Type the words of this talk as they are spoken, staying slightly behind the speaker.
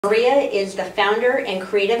Maria is the founder and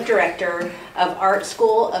creative director of Art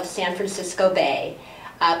School of San Francisco Bay.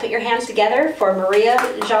 Put your hands together for Maria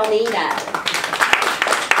Jalnina.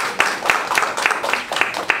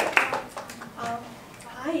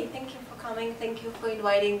 Hi, thank you for coming. Thank you for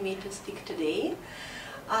inviting me to speak today.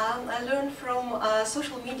 I learned from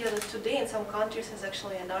social media that today in some countries is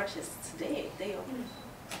actually an artist's day of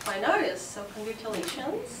fine artists, so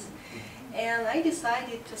congratulations. And I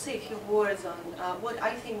decided to say a few words on what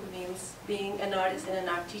I think means being an artist and an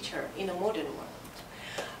art teacher in a modern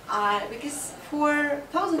world. Because for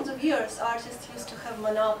thousands of years, artists used to have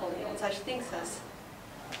monopoly on such things as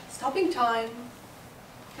stopping time,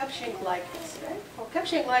 capturing likeness. Right? For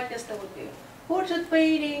capturing likeness, there would be portrait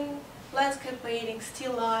painting, landscape painting,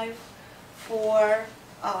 still life. For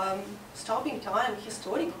stopping time,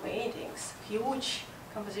 historic paintings, huge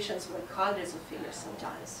compositions with hundreds of figures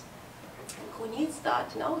sometimes. Who needs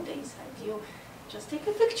that nowadays? And you just take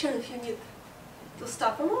a picture if you need to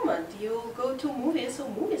stop a moment. You go to movies, so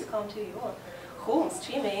movies come to your home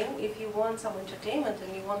streaming if you want some entertainment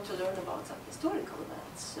and you want to learn about some historical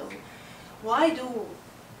events. So why do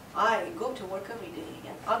I go to work every day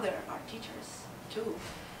and other art teachers too?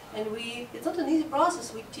 And it's not an easy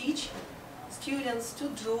process. We teach students to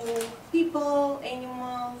draw people,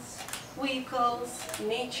 animals, vehicles,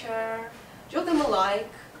 nature, draw them alike,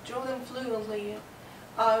 draw them fluently.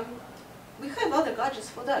 We have other gadgets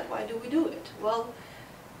for that. Why do we do it? Well,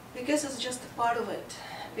 because it's just a part of it.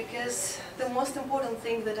 Because the most important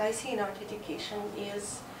thing that I see in art education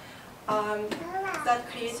is that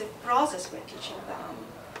creative process we're teaching them.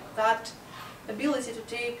 That ability to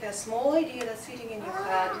take a small idea that's sitting in your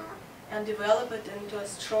head and develop it into a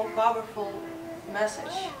strong, powerful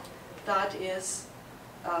message that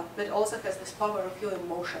also has this power of your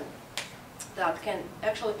emotion that can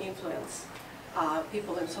actually influence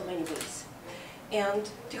people in so many ways. And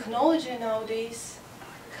technology nowadays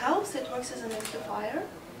helps. It works as an amplifier.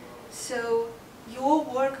 So your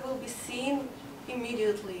work will be seen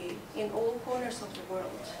immediately in all corners of the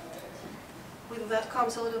world. With that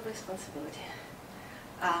comes a lot of responsibility.